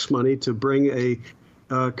tax money to bring a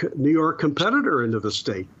New York competitor into the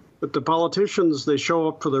state. But the politicians, they show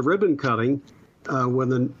up for the ribbon cutting when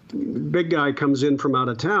the big guy comes in from out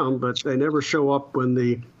of town, but they never show up when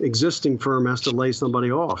the existing firm has to lay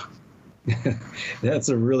somebody off. That's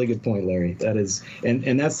a really good point, Larry. That is,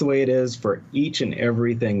 and that's the way it is for each and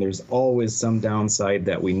everything. There's always some downside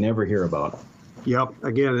that we never hear about. Yep.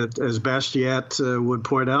 Again, as Bastiat would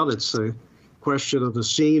point out, it's a question of the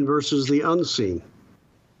seen versus the unseen.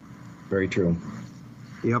 Very true.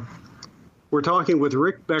 Yep. We're talking with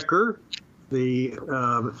Rick Becker, the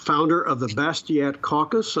founder of the Bastiat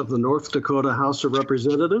Caucus of the North Dakota House of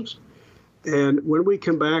Representatives. And when we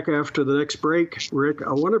come back after the next break, Rick,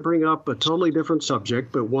 I want to bring up a totally different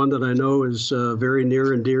subject, but one that I know is very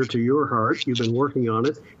near and dear to your heart. You've been working on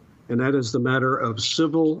it, and that is the matter of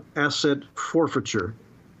civil asset forfeiture,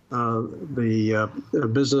 the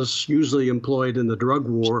business usually employed in the drug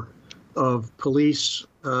war of police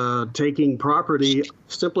taking property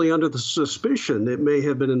simply under the suspicion it may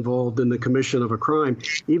have been involved in the commission of a crime,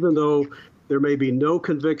 even though there may be no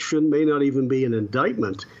conviction, may not even be an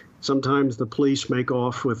indictment. Sometimes the police make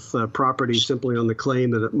off with property simply on the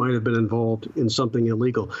claim that it might have been involved in something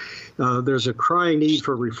illegal. There's a crying need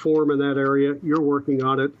for reform in that area. You're working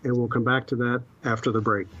on it, and we'll come back to that after the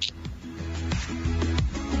break.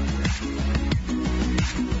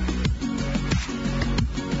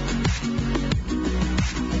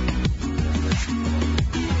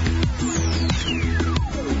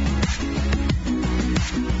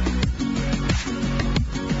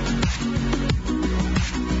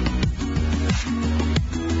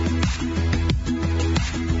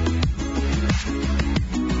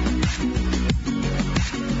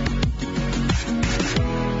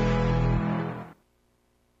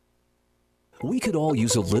 We could all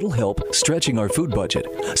use a little help stretching our food budget.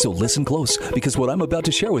 So listen close, because what I'm about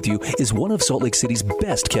to share with you is one of Salt Lake City's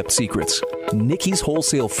best kept secrets. Nikki's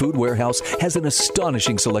Wholesale Food Warehouse has an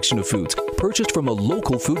astonishing selection of foods purchased from a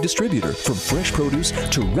local food distributor, from fresh produce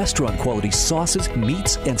to restaurant quality sauces,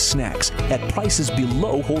 meats, and snacks at prices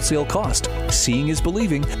below wholesale cost. Seeing is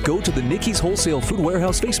believing. Go to the Nikki's Wholesale Food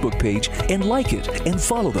Warehouse Facebook page and like it and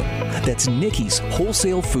follow them. That's Nikki's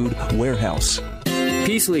Wholesale Food Warehouse.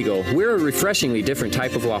 Peace Legal. We're a refreshingly different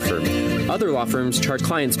type of law firm. Other law firms charge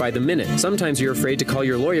clients by the minute. Sometimes you're afraid to call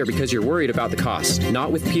your lawyer because you're worried about the cost.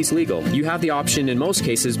 Not with Peace Legal. You have the option in most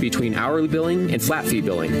cases between hourly billing and flat fee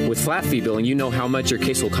billing. With flat fee billing, you know how much your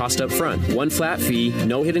case will cost up front. One flat fee,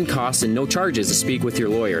 no hidden costs, and no charges to speak with your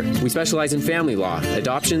lawyer. We specialize in family law,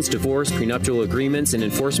 adoptions, divorce, prenuptial agreements, and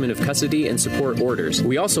enforcement of custody and support orders.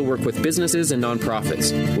 We also work with businesses and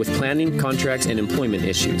nonprofits with planning, contracts, and employment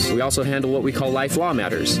issues. We also handle what we call life law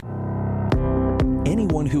matters.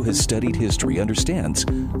 Anyone who has studied history understands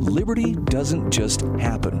liberty doesn't just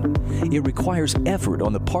happen. It requires effort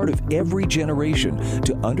on the part of every generation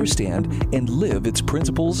to understand and live its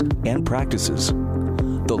principles and practices.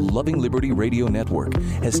 the Loving Liberty Radio Network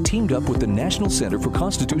has teamed up with the National Center for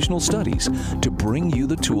Constitutional Studies to bring you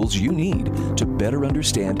the tools you need to better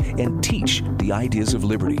understand and teach the ideas of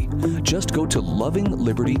liberty. Just go to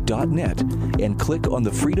lovingliberty.net and click on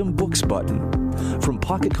the Freedom Books button. From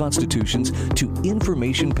pocket constitutions to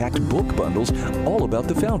information-packed book bundles all about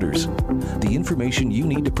the founders. The information you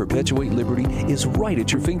need to perpetuate liberty is right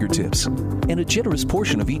at your fingertips. And a generous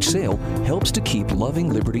portion of each sale helps to keep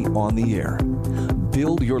Loving Liberty on the air.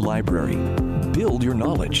 Build your library. Build your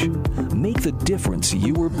knowledge. Make the difference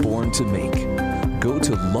you were born to make. Go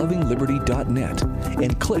to lovingliberty.net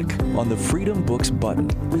and click on the Freedom Books button.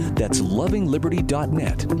 That's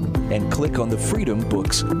lovingliberty.net and click on the Freedom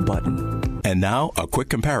Books button. And now, a quick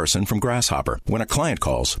comparison from Grasshopper. When a client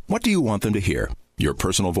calls, what do you want them to hear? Your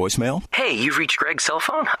personal voicemail? Hey, you've reached Greg's cell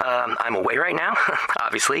phone. I'm away right now,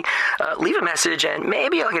 obviously. Leave a message and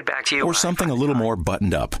maybe I'll get back to you. Or something a little more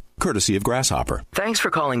buttoned up, courtesy of Grasshopper. Thanks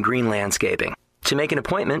for calling Green Landscaping. To make an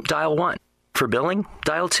appointment, dial 1. For billing,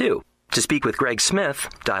 dial 2. To speak with Greg Smith,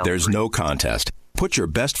 dial 3. There's no contest. Put your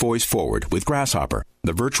best voice forward with Grasshopper,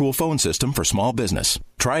 the virtual phone system for small business.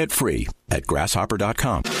 Try it free at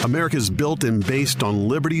grasshopper.com. America's built and based on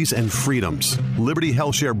liberties and freedoms. Liberty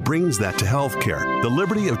HealthShare brings that to healthcare. The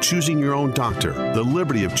liberty of choosing your own doctor. The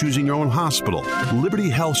liberty of choosing your own hospital.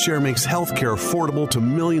 Liberty HealthShare makes healthcare affordable to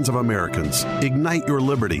millions of Americans. Ignite your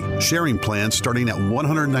liberty. Sharing plans starting at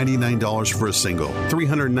 $199 for a single,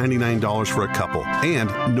 $399 for a couple,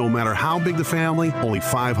 and no matter how big the family, only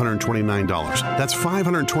 $529. That's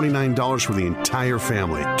 $529 for the entire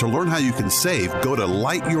family. To learn how you can save, go to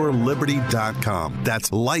lightyourliberty.com. That's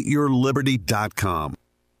lightyourliberty.com.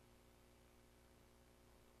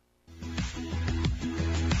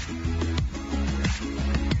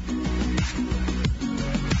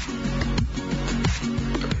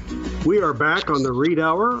 We are back on the Reed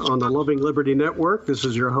Hour on the Loving Liberty Network. This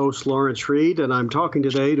is your host, Lawrence Reed, and I'm talking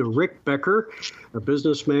today to Rick Becker, a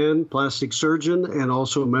businessman, plastic surgeon, and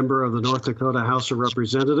also a member of the North Dakota House of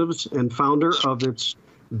Representatives and founder of its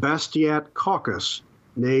Bastiat Caucus,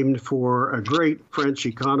 named for a great French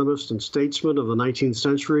economist and statesman of the 19th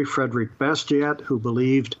century, Frederick Bastiat, who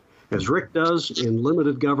believed, as Rick does, in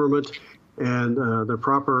limited government and the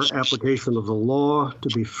proper application of the law to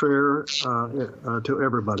be fair to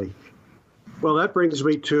everybody. Well, that brings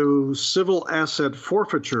me to civil asset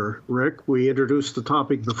forfeiture, Rick. We introduced the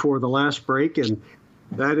topic before the last break, and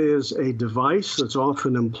that is a device that's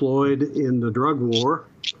often employed in the drug war,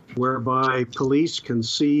 whereby police can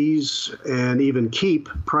seize and even keep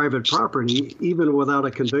private property, even without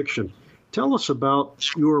a conviction. Tell us about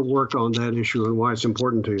your work on that issue and why it's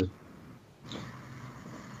important to you.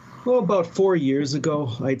 Well, about 4 years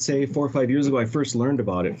ago, I'd say 4 or 5 years ago, I first learned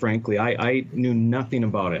about it, frankly. I knew nothing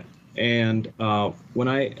about it. And when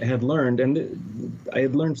I had learned, and I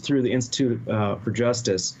had learned through the Institute for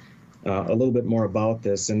Justice a little bit more about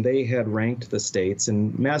this, and they had ranked the states,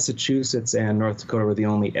 and Massachusetts and North Dakota were the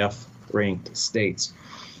only F-ranked states.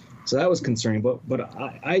 So that was concerning, but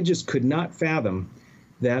I just could not fathom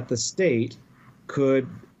that the state could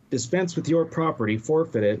dispense with your property,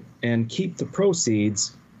 forfeit it, and keep the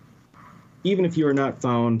proceeds even if you are not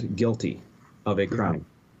found guilty of a crime.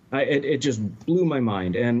 It just blew my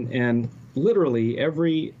mind. And literally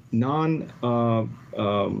every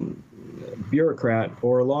non-bureaucrat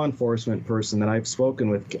or law enforcement person that I've spoken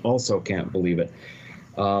with also can't believe it.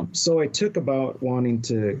 So I took about wanting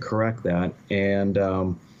to correct that. And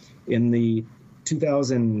in the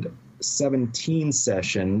 2017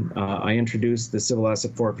 session, I introduced the civil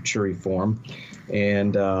asset forfeiture reform,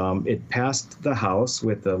 and it passed the House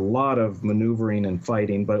with a lot of maneuvering and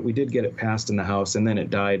fighting, but we did get it passed in the House, and then it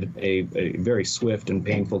died a very swift and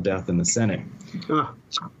painful death in the Senate.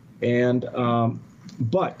 And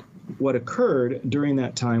but what occurred during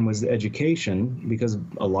that time was the education, because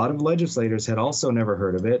a lot of legislators had also never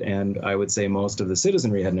heard of it, and I would say most of the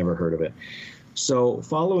citizenry had never heard of it. So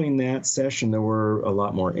following that session, there were a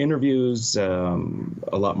lot more interviews, a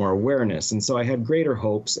lot more awareness. And so I had greater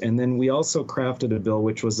hopes. And then we also crafted a bill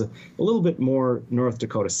which was a little bit more North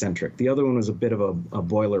Dakota centric. The other one was a bit of a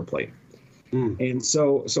boilerplate. And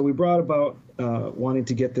so we brought about wanting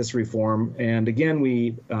to get this reform. And again,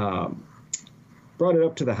 we brought it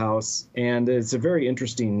up to the House. And it's a very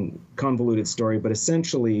interesting, convoluted story. But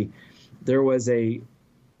essentially, there was an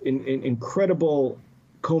incredible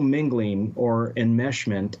commingling or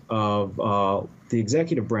enmeshment of the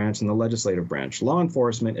executive branch and the legislative branch. Law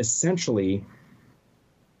enforcement essentially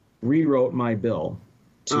rewrote my bill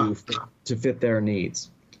to fit their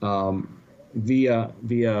needs via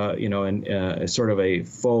sort of a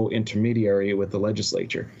faux intermediary with the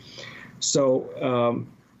legislature. So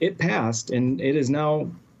it passed, and it is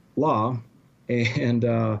now law. And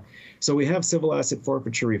so we have civil asset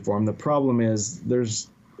forfeiture reform. The problem is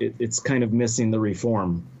it's kind of missing the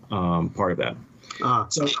reform part of that.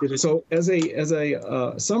 So as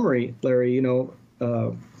a summary, Larry,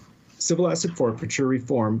 civil asset forfeiture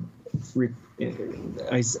reform,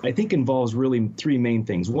 I think involves really three main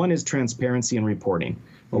things. One is transparency and reporting.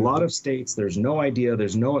 A lot of states, there's no idea,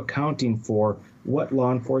 there's no accounting for what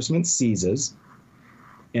law enforcement seizes,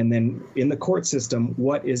 and then in the court system,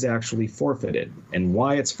 what is actually forfeited and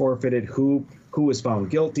why it's forfeited, who was found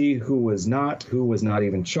guilty, who was not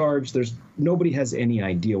even charged. Nobody has any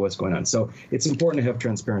idea what's going on. So it's important to have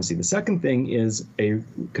transparency. The second thing is a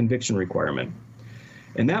conviction requirement.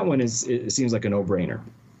 And that one it seems like a no-brainer.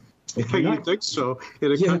 You think so?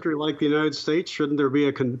 In a country like the United States, shouldn't there be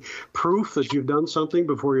a proof that you've done something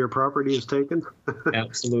before your property is taken?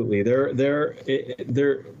 Absolutely.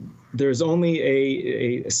 There's only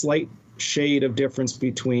a slight shade of difference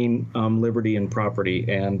between liberty and property,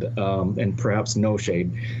 and perhaps no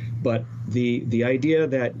shade. But the idea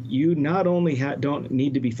that you not only don't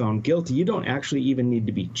need to be found guilty, you don't actually even need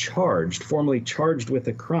to be formally charged with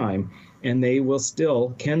a crime, and they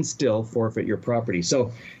can still forfeit your property.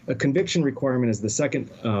 So a conviction requirement is the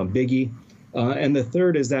second biggie. And the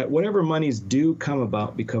third is that whatever monies do come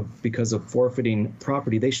about because of forfeiting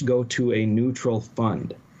property, they should go to a neutral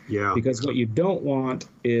fund. Yeah. Because what you don't want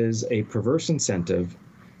is a perverse incentive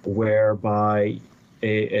whereby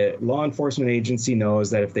a law enforcement agency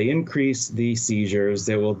knows that if they increase the seizures,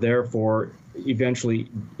 they will therefore eventually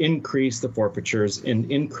increase the forfeitures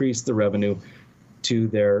and increase the revenue to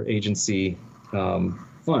their agency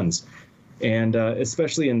funds. And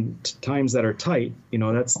especially in times that are tight,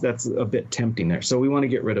 that's a bit tempting there. So we want to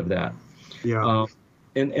get rid of that. Yeah.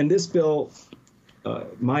 And this bill,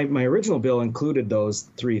 my original bill included those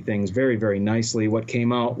three things very, very nicely. What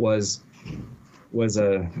came out was it's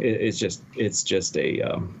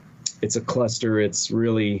a cluster. It's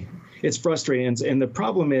frustrating. And the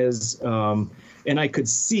problem is, and I could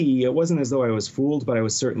see, it wasn't as though I was fooled, but I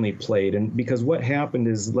was certainly played. And because what happened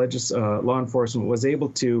is law enforcement was able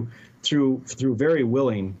to, through very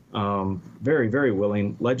willing, very, very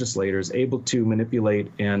willing legislators, able to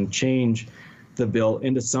manipulate and change the bill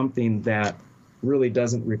into something that really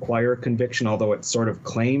doesn't require conviction, although it sort of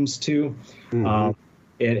claims to. Mm-hmm.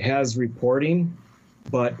 It has reporting,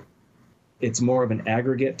 but it's more of an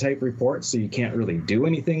aggregate type report, so you can't really do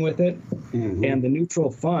anything with it. Mm-hmm. And the neutral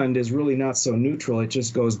fund is really not so neutral. It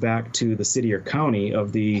just goes back to the city or county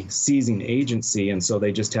of the seizing agency, and so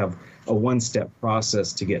they just have a one-step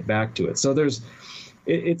process to get back to it. So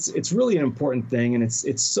it's really an important thing, and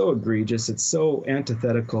it's so egregious. It's so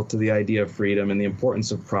antithetical to the idea of freedom and the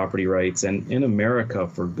importance of property rights. And in America,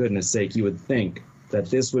 for goodness sake, you would think that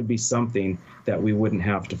this would be something that we wouldn't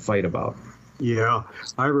have to fight about. Yeah,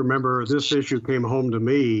 I remember this issue came home to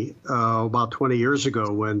me about 20 years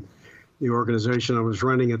ago when the organization I was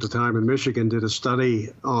running at the time in Michigan did a study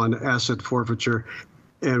on asset forfeiture.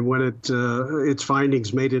 And when its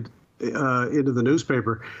findings made it into the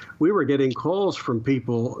newspaper, we were getting calls from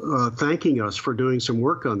people thanking us for doing some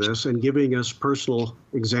work on this and giving us personal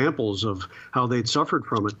examples of how they'd suffered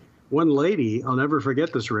from it. One lady, I'll never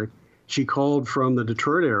forget this, Rick, she called from the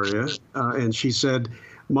Detroit area and she said,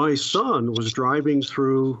 my son was driving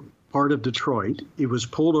through part of Detroit. He was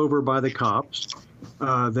pulled over by the cops.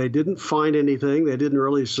 They didn't find anything. They didn't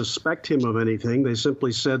really suspect him of anything. They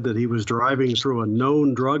simply said that he was driving through a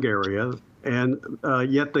known drug area, and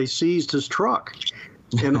yet they seized his truck.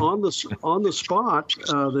 And on the spot,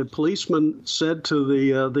 the policeman said to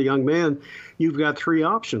the young man, "You've got three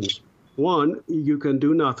options. One, you can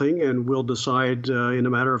do nothing, and we'll decide in a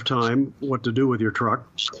matter of time what to do with your truck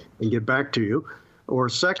and get back to you. Or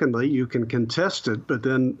secondly, you can contest it." But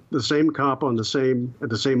then the same cop at the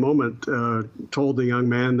same moment told the young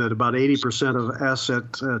man that about 80% of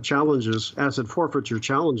asset forfeiture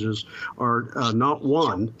challenges are not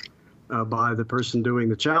won by the person doing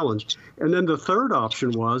the challenge. And then the third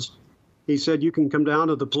option was, he said, you can come down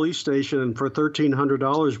to the police station and for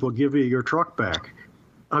 $1,300 we'll give you your truck back.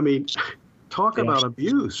 I mean, talk about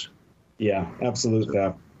abuse. Yeah,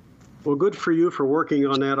 absolutely. Well, good for you for working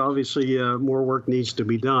on that. Obviously, more work needs to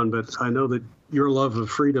be done, but I know that your love of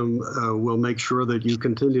freedom will make sure that you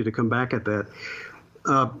continue to come back at that.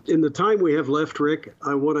 In the time we have left, Rick,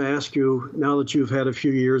 I want to ask you, now that you've had a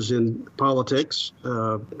few years in politics,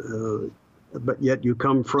 but yet you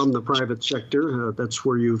come from the private sector, that's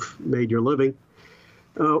where you've made your living.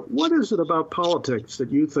 What is it about politics that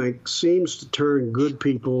you think seems to turn good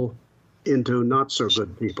people into not so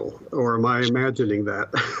good people? Or am I imagining that?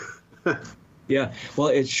 Yeah, well,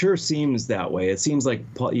 it sure seems that way. It seems like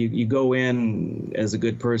you go in as a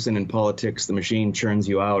good person in politics, the machine churns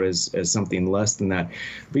you out as something less than that.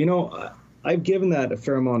 But, I've given that a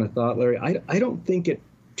fair amount of thought, Larry. I don't think it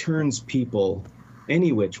turns people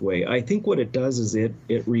any which way. I think what it does is it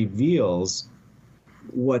reveals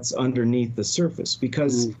what's underneath the surface,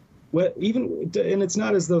 because and it's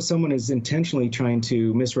not as though someone is intentionally trying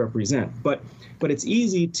to misrepresent, but it's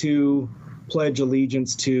easy to pledge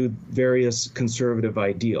allegiance to various conservative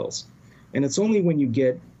ideals. And it's only when you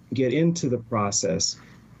get into the process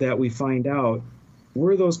that we find out,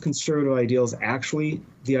 were those conservative ideals actually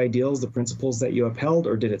the ideals, the principles that you upheld,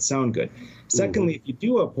 or did it sound good? Secondly, if you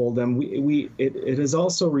do uphold them, it has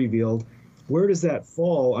also revealed, where does that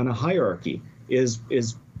fall on a hierarchy? Is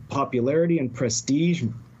popularity and prestige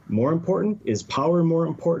more important? Is power more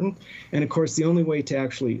important? And of course, the only way to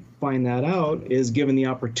actually find that out is given the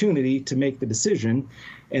opportunity to make the decision.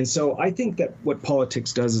 And so I think that what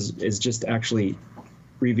politics does is just actually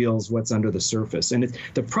reveals what's under the surface. And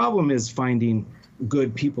the problem is finding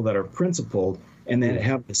good people that are principled and that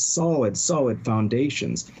have the solid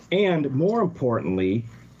foundations. And more importantly,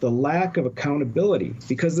 the lack of accountability,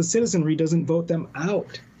 because the citizenry doesn't vote them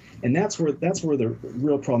out. And that's where the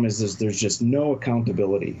real problem is there's just no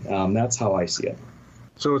accountability. That's how I see it.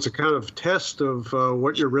 So it's a kind of test of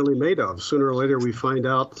what you're really made of. Sooner or later, we find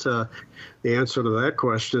out the answer to that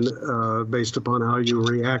question based upon how you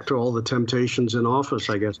react to all the temptations in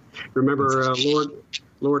office, I guess. Remember,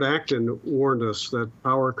 Lord Acton warned us that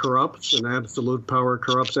power corrupts and absolute power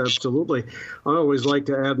corrupts absolutely. I always like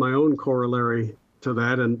to add my own corollary to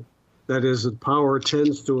that, and that is that power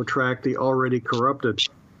tends to attract the already corrupted.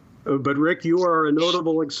 But Rick, you are a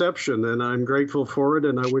notable exception, and I'm grateful for it,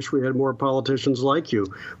 and I wish we had more politicians like you.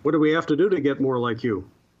 What do we have to do to get more like you?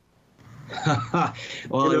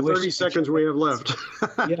 Well, in the 30 seconds we have left.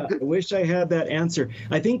 Yeah, I wish I had that answer.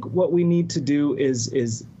 I think what we need to do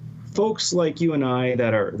is folks like you and I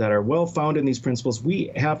that are well founded in these principles,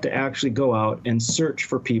 we have to actually go out and search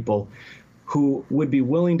for people who would be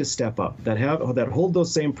willing to step up, that hold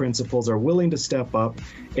those same principles, are willing to step up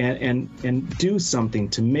and do something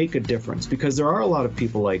to make a difference. Because there are a lot of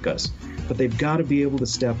people like us, but they've got to be able to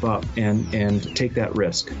step up and take that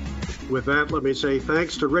risk. With that, let me say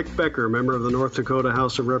thanks to Rick Becker, member of the North Dakota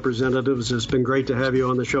House of Representatives. It's been great to have you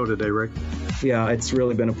on the show today, Rick. Yeah, it's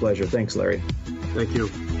really been a pleasure. Thanks, Larry. Thank you.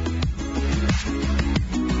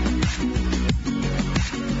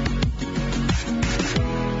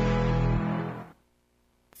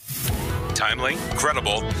 Timely,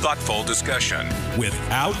 credible, thoughtful discussion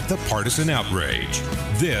without the partisan outrage.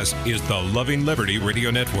 This is the Loving Liberty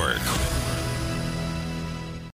Radio Network.